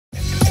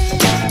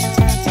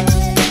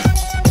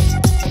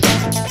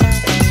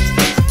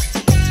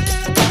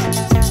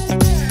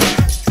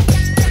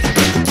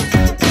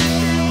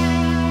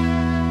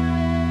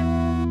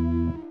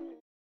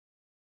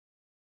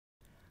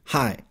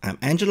Hi, I'm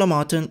Angela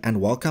Martin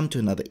and welcome to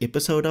another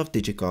episode of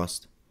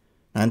Digicast.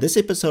 Now in this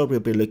episode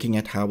we'll be looking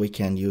at how we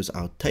can use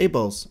our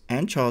tables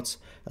and charts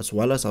as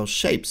well as our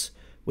shapes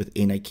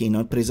within a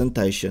Keynote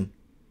presentation.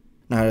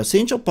 Now an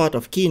essential part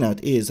of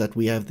Keynote is that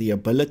we have the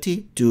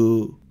ability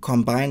to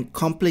combine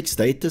complex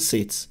data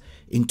sets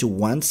into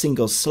one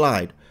single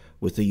slide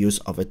with the use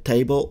of a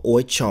table or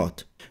a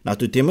chart. Now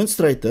to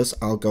demonstrate this,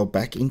 I'll go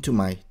back into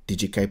my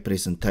Digicape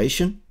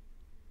presentation.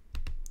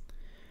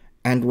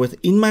 And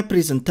within my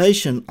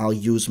presentation, I'll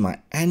use my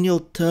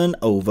annual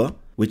turnover,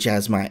 which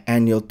has my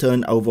annual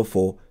turnover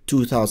for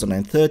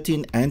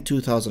 2013 and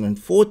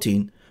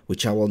 2014,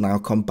 which I will now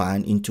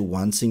combine into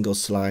one single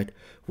slide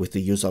with the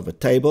use of a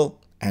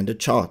table and a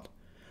chart.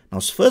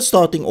 Now, first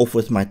starting off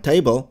with my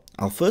table,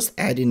 I'll first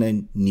add in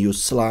a new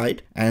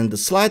slide, and the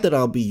slide that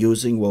I'll be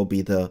using will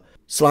be the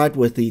slide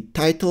with the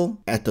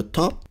title at the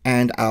top,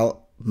 and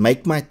I'll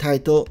make my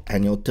title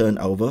annual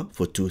turnover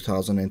for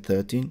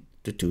 2013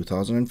 to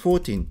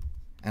 2014.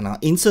 And I'll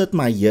insert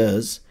my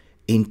years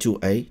into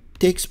a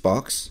text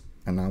box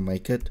and I'll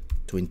make it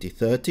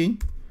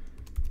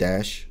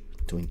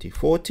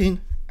 2013-2014,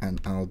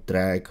 and I'll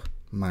drag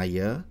my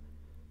year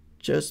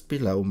just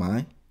below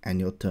my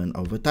annual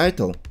turnover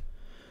title.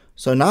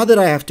 So now that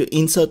I have to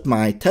insert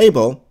my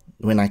table,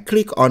 when I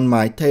click on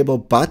my table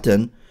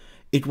button,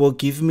 it will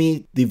give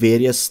me the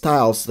various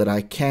styles that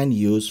I can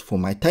use for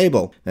my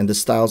table. And the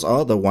styles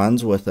are the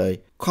ones with a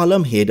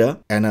column header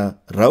and a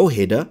row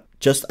header,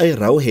 just a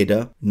row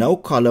header, no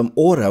column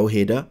or row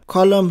header,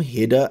 column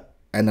header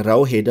and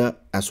row header,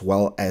 as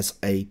well as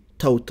a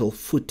total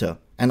footer.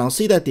 And I'll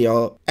see that there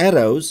are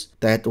arrows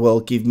that will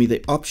give me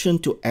the option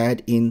to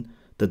add in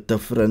the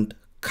different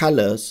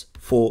colors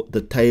for the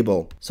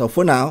table. So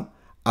for now,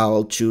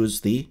 I'll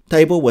choose the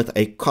table with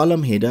a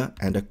column header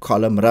and a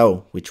column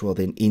row, which will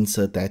then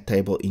insert that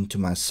table into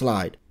my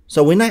slide.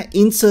 So when I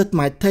insert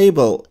my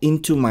table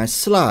into my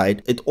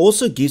slide, it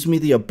also gives me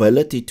the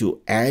ability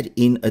to add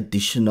in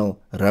additional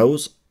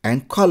rows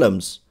and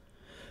columns.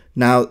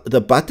 Now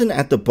the button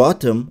at the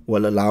bottom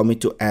will allow me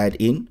to add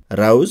in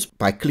rows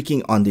by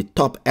clicking on the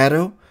top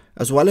arrow,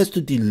 as well as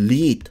to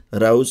delete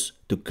rows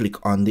to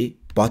click on the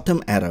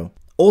bottom arrow.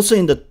 Also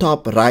in the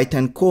top right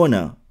hand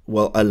corner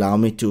will allow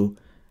me to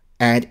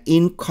add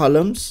in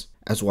columns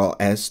as well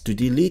as to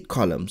delete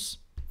columns.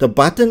 The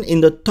button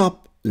in the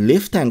top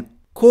left hand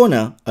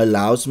corner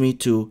allows me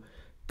to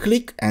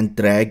click and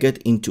drag it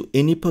into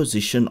any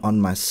position on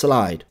my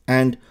slide.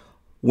 And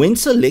when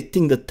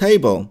selecting the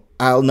table,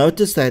 I'll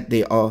notice that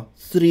there are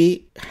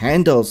three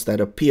handles that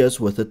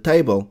appears with the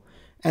table,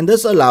 and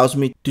this allows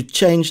me to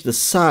change the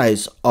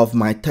size of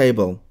my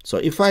table. So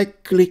if I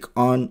click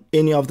on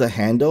any of the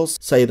handles,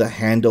 say the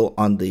handle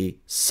on the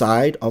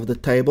side of the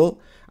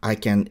table, I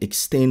can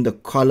extend the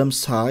column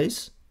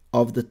size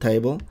of the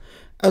table,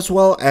 as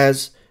well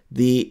as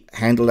the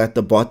handle at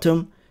the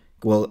bottom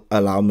will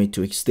allow me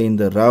to extend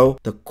the row.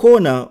 The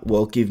corner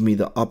will give me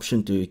the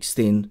option to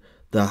extend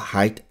the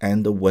height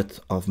and the width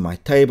of my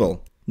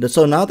table.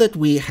 So now that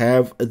we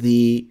have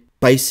the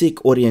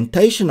basic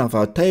orientation of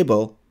our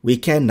table, we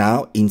can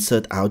now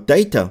insert our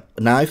data.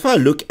 Now if I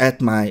look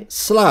at my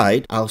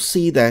slide, I'll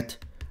see that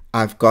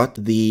I've got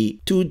the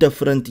two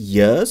different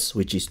years,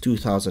 which is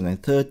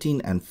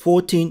 2013 and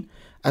 14,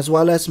 as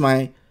well as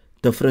my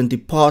different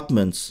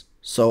departments.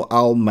 So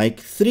I'll make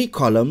three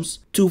columns,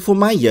 two for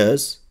my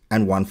years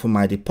and one for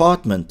my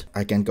department.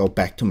 I can go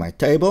back to my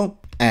table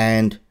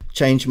and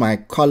change my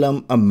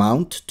column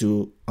amount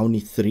to only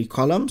 3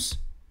 columns.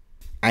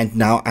 And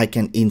now I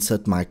can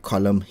insert my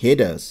column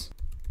headers.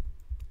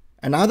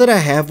 And now that I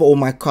have all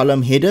my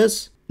column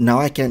headers, now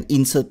I can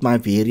insert my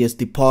various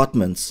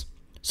departments.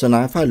 So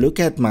now if I look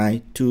at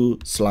my two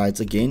slides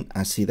again,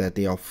 I see that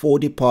there are 4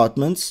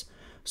 departments.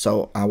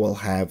 So I will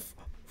have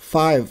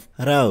 5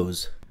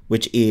 rows,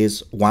 which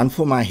is 1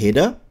 for my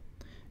header,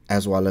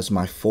 as well as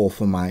my 4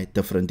 for my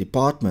different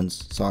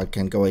departments. So I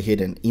can go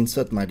ahead and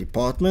insert my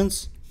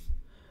departments.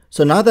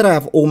 So now that I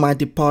have all my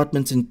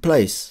departments in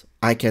place,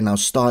 I can now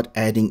start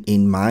adding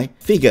in my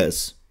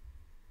figures.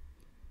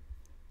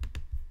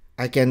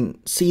 I can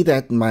see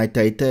that my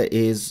data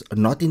is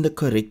not in the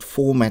correct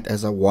format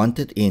as I want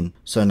it in.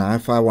 So now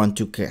if I want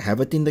to have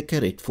it in the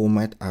correct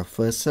format, I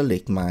first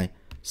select my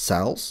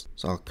cells.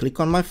 So I'll click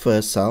on my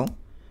first cell.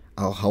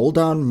 I'll hold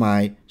down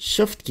my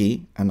shift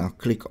key and I'll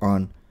click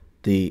on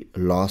the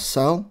last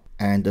cell,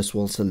 and this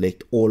will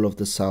select all of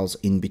the cells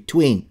in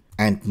between.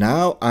 And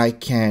now I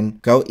can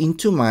go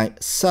into my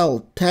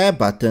cell tab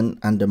button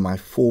under my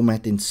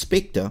format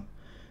inspector,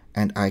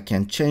 and I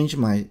can change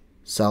my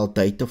cell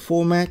data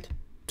format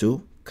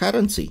to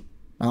currency.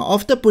 Now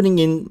after putting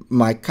in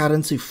my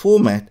currency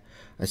format,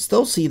 I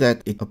still see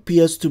that it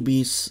appears to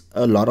be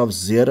a lot of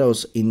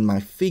zeros in my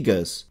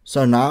figures.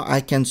 So now I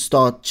can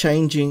start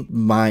changing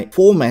my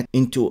format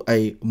into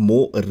a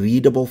more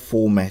readable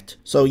format.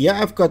 So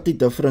yeah, I've got the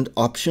different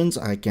options.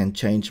 I can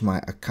change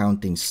my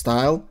accounting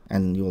style,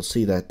 and you'll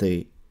see that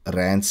the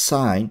rand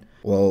sign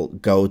will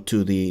go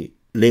to the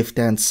left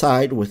hand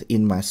side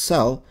within my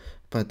cell,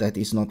 but that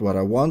is not what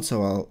I want.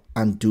 So I'll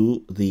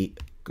undo the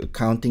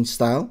accounting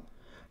style.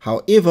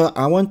 However,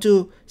 I want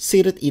to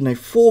set it in a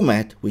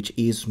format which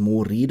is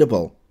more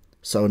readable.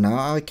 So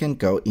now I can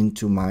go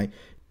into my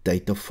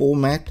data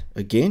format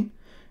again,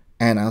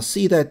 and I'll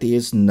see that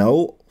there's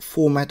no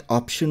format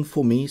option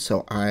for me,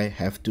 so I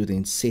have to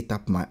then set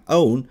up my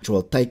own, which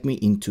will take me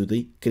into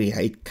the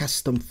create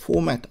custom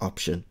format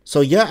option.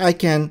 So here I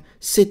can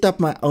set up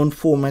my own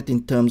format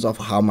in terms of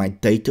how my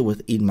data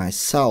within my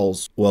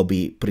cells will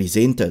be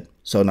presented.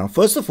 So now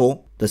first of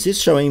all, this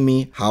is showing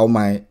me how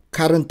my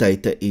current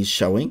data is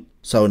showing.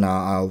 So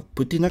now I'll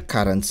put in a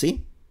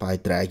currency by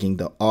dragging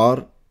the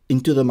R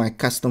into my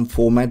custom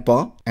format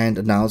bar,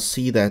 and now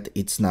see that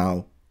it's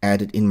now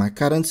added in my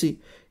currency.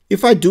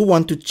 If I do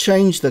want to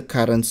change the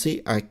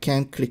currency, I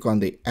can click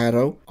on the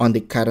arrow on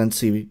the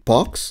currency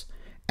box,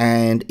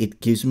 and it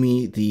gives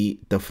me the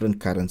different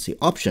currency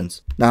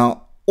options.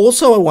 Now,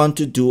 also I want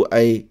to do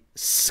a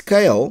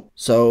scale,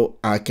 so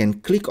I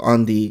can click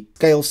on the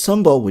scale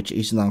symbol, which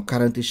is now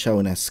currently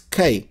shown as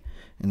K,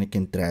 and I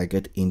can drag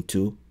it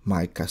into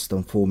my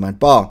custom format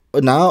bar.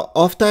 Now,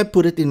 after I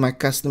put it in my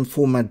custom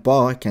format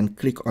bar, I can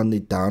click on the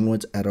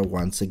downwards arrow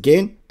once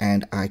again,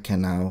 and I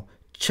can now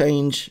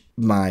change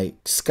my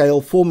scale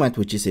format,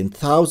 which is in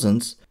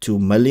thousands, to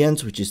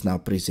millions, which is now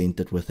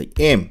presented with a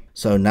M.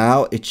 So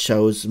now it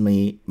shows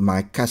me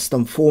my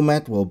custom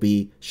format will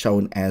be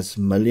shown as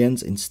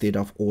millions instead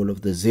of all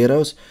of the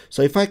zeros.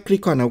 So if I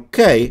click on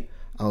OK,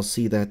 I'll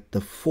see that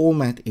the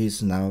format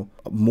is now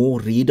more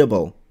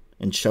readable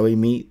and showing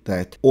me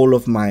that all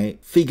of my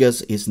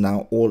figures is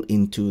now all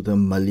into the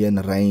million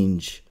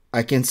range.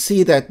 I can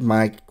see that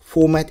my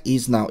format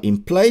is now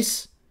in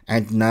place.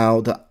 And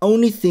now the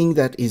only thing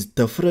that is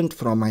different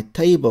from my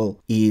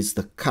table is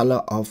the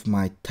color of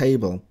my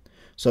table.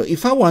 So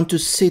if I want to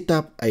set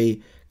up a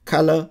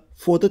color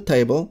for the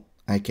table,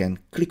 I can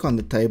click on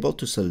the table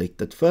to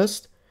select it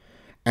first.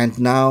 And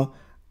now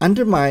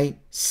under my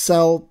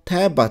cell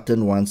tab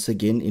button, once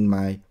again in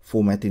my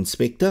format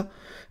inspector,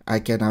 I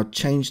can now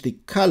change the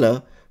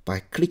color by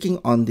clicking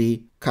on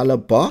the color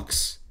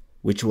box,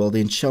 which will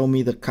then show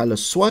me the color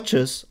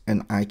swatches,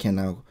 and I can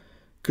now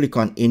click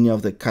on any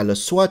of the color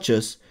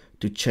swatches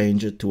to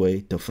change it to a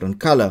different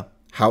color.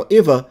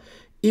 However,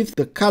 if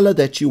the color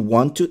that you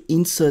want to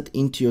insert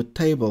into your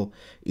table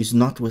is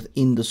not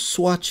within the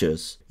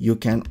swatches, you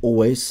can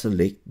always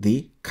select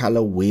the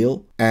color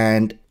wheel,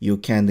 and you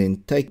can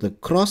then take the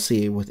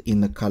crosshair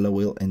within the color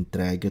wheel and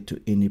drag it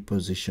to any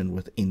position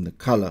within the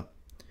color.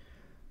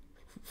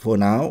 For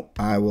now,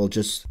 I will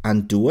just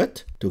undo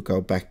it to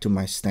go back to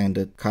my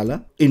standard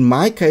color. In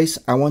my case,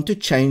 I want to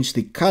change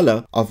the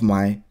color of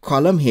my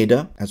column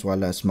header as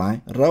well as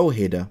my row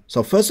header.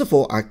 So first of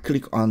all, I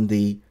click on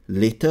the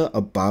letter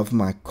above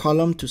my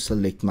column to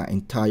select my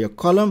entire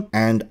column,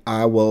 and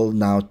I will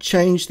now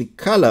change the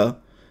color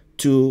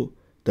to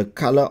the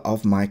color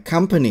of my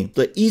company.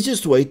 The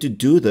easiest way to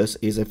do this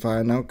is if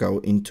I now go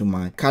into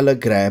my color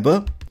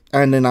grabber,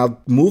 and then I'll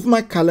move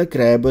my color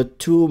grabber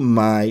to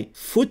my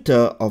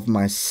footer of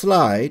my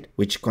slide,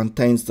 which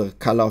contains the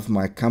color of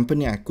my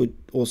company. I could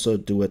also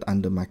do it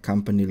under my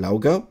company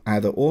logo,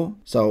 either or.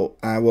 So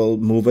I will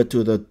move it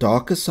to the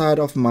darker side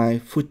of my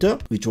footer,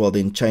 which will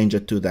then change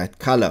it to that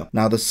color.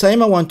 Now the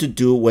same I want to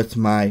do with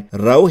my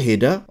row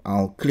header.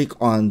 I'll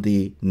click on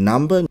the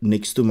number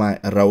next to my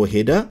row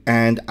header,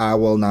 and I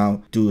will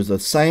now do the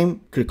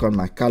same. Click on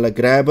my color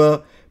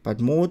grabber, but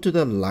more to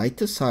the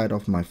lighter side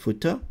of my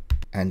footer,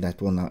 and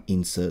that will now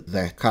insert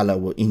that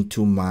color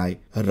into my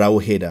row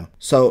header.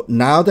 So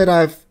now that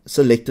I've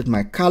selected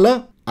my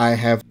color, I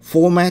have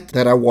format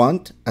that I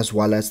want as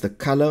well as the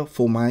color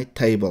for my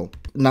table.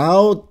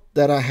 Now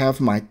that I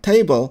have my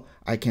table,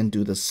 I can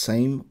do the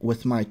same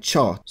with my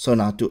chart. So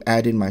now to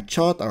add in my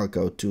chart, I'll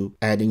go to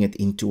adding it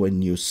into a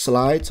new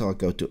slide. So I'll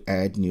go to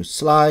add new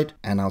slide,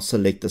 and I'll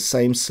select the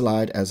same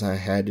slide as I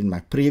had in my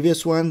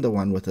previous one, the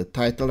one with the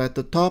title at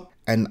the top.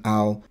 And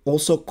I'll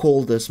also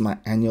call this my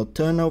annual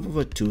turnover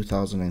for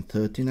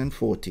 2013 and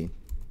 14.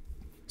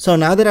 So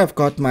now that I've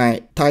got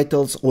my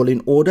titles all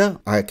in order,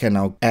 I can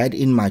now add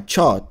in my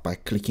chart by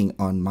clicking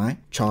on my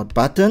chart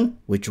button,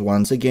 which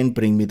once again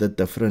bring me the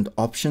different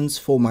options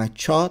for my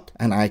chart,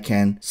 and I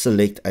can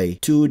select a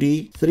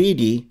 2D,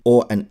 3D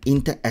or an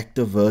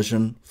interactive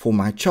version for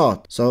my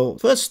chart. So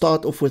first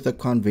start off with a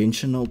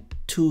conventional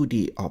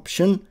 2D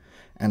option,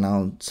 and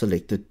I'll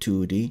select the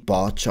 2D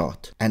bar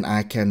chart, and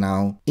I can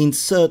now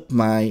insert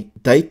my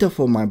data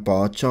for my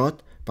bar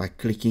chart by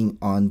clicking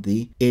on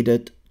the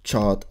edit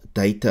chart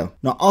data.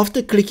 Now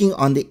after clicking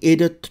on the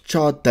edit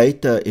chart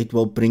data, it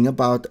will bring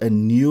about a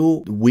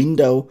new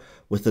window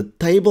with a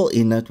table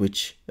in it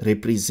which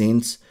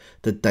represents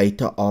the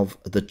data of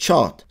the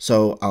chart.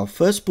 So I'll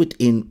first put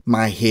in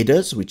my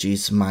headers, which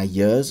is my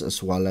years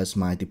as well as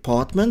my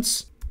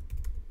departments.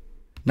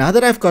 Now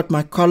that I've got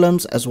my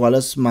columns as well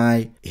as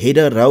my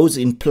header rows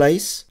in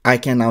place, I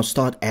can now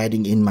start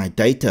adding in my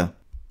data.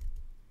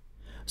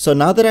 So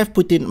now that I've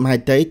put in my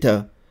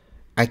data,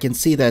 I can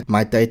see that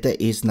my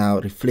data is now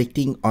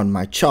reflecting on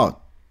my chart.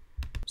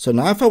 So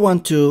now if I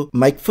want to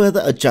make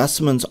further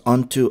adjustments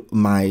onto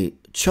my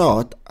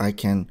chart, I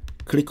can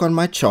click on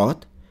my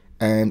chart,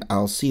 and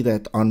I'll see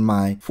that on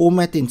my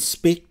Format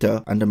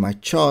Inspector under my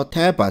Chart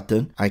tab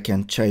button, I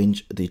can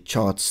change the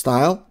chart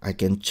style, I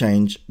can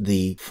change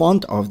the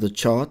font of the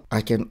chart,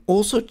 I can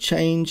also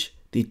change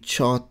the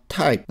chart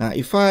type. Now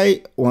if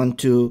I want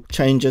to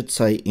change it,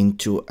 say,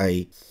 into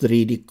a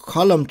 3D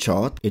column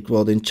chart, it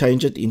will then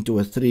change it into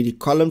a 3D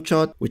column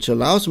chart, which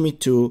allows me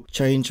to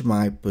change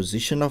my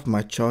position of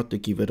my chart to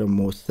give it a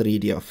more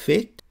 3D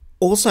effect.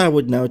 Also, I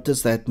would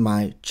notice that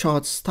my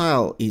chart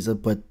style is a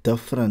bit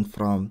different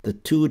from the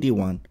 2D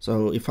one.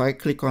 So if I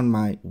click on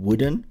my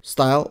wooden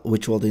style,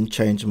 which will then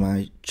change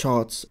my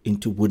charts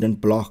into wooden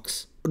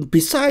blocks.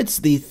 Besides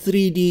the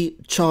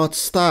 3D chart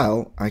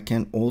style, I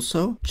can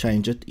also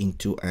change it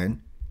into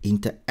an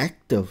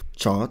interactive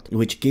chart,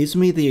 which gives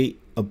me the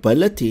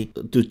ability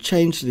to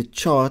change the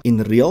chart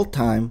in real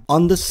time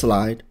on the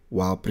slide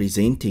while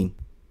presenting.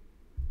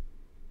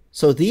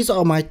 So these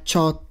are my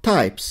chart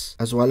types,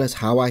 as well as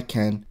how I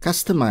can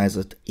customize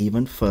it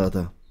even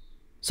further.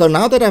 So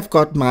now that I've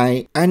got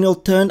my annual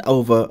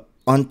turnover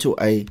onto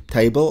a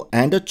table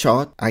and a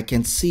chart, I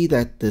can see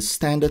that the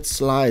standard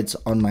slides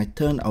on my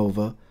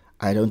turnover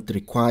I don't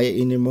require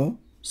anymore.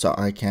 So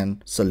I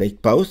can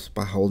select both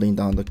by holding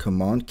down the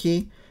Command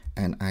key,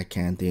 and I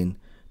can then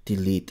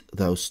delete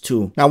those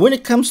two. Now when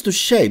it comes to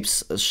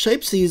shapes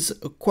is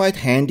quite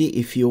handy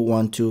if you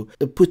want to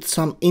put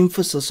some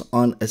emphasis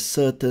on a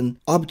certain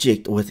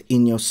object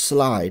within your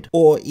slide,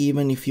 or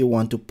even if you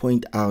want to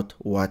point out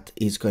what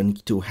is going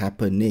to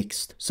happen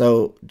next.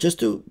 So just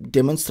to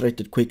demonstrate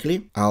it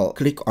quickly, I'll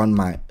click on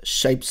my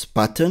Shapes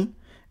button,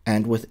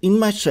 and within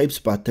my Shapes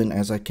button,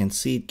 as I can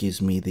see, it gives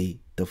me the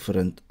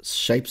different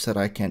shapes that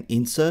I can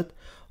insert.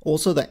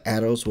 Also, the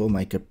arrows will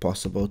make it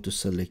possible to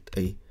select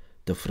a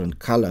different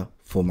color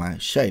for my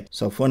shape.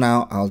 So for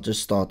now, I'll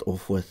just start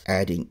off with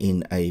adding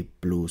in a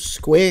blue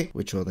square,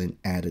 which will then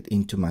add it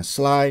into my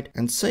slide.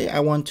 And say I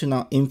want to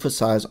now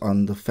emphasize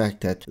on the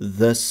fact that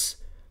this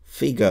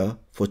figure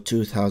for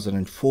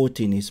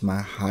 2014 is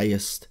my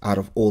highest out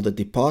of all the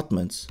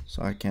departments.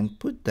 So I can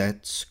put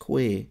that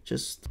square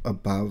just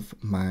above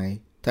my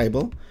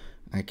table.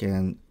 I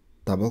can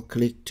double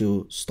click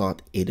to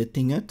start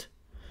editing it,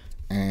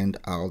 and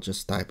I'll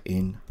just type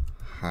in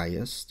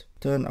highest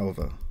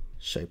turnover.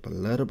 Shape a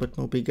little bit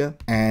more bigger,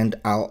 and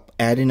I'll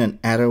add in an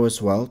arrow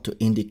as well to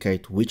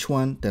indicate which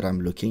one that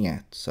I'm looking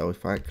at. So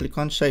if I click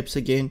on shapes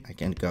again, I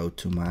can go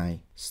to my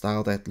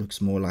style that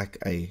looks more like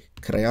a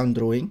crayon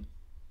drawing,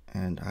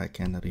 and I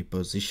can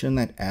reposition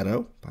that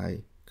arrow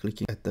by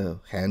clicking at the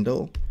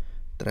handle,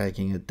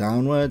 dragging it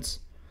downwards,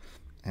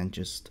 and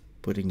just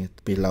putting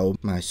it below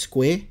my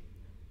square.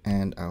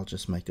 And I'll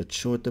just make it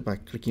shorter by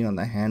clicking on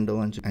the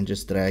handle and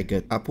just drag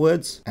it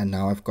upwards. And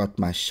now I've got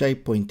my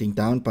shape pointing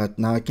down, but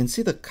now I can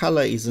see the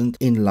color isn't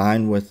in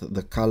line with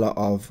the color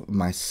of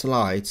my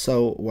slide.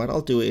 So what I'll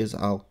do is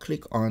I'll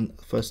click on,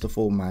 first of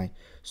all, my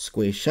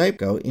square shape,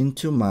 go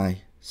into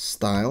my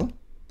style,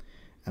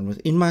 and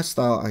within my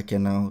style I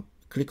can now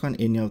click on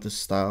any of the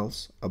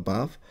styles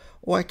above,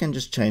 or I can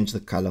just change the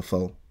color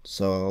fill.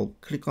 So I'll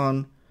click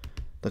on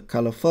the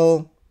color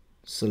fill,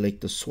 select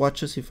the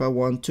swatches if I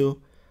want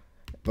to.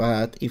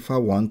 But if I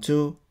want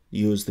to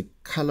use the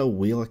color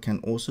wheel, I can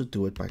also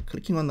do it by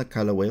clicking on the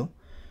color wheel,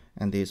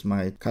 and there's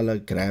my color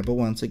grabber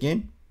once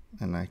again,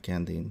 and I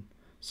can then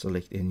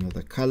select any of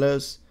the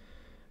colors,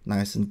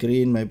 nice and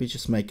green, maybe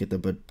just make it a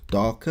bit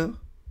darker.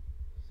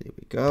 There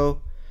we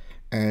go.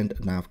 And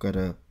now I've got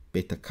a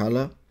better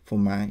color for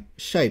my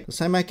shape. The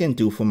same I can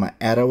do for my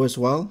arrow as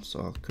well. So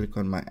I'll click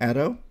on my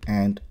arrow,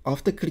 and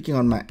after clicking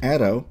on my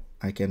arrow,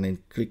 I can then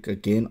click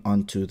again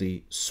onto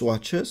the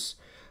swatches.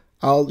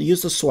 I'll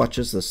use the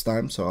swatches this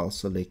time, so I'll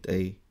select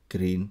a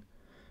green,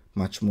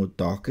 much more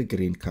darker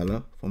green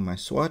color for my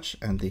swatch,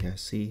 and there I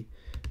see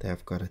they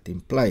have got it in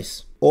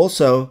place.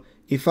 Also,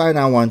 if I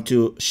now want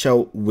to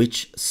show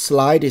which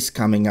slide is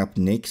coming up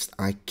next,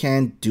 I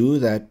can do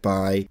that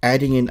by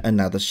adding in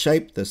another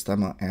shape. This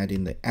time I'll add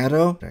in the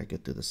arrow, drag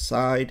it to the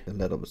side a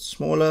little bit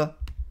smaller,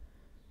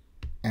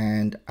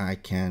 and I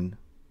can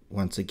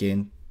once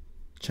again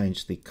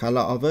change the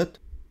color of it,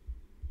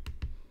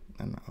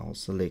 and I'll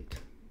select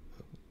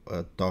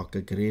a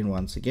darker green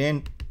once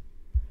again,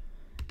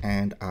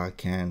 and I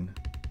can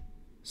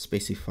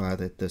specify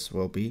that this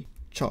will be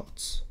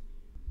charts,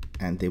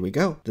 and there we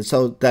go.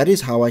 So that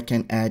is how I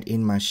can add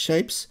in my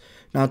shapes.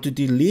 Now to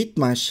delete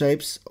my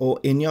shapes or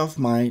any of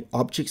my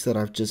objects that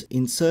I've just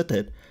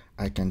inserted,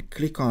 I can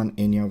click on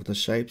any of the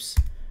shapes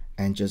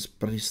and just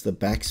press the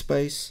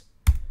backspace,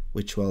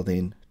 which will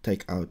then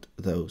take out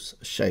those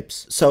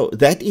shapes. So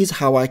that is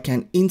how I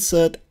can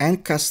insert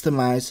and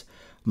customize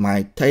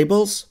my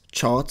tables,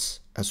 charts,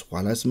 as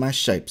well as my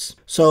shapes.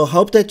 So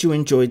hope that you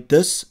enjoyed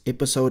this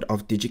episode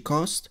of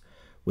Digicast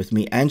with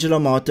me, Angelo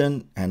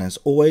Martin, and as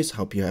always,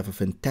 hope you have a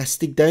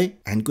fantastic day,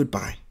 and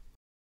goodbye.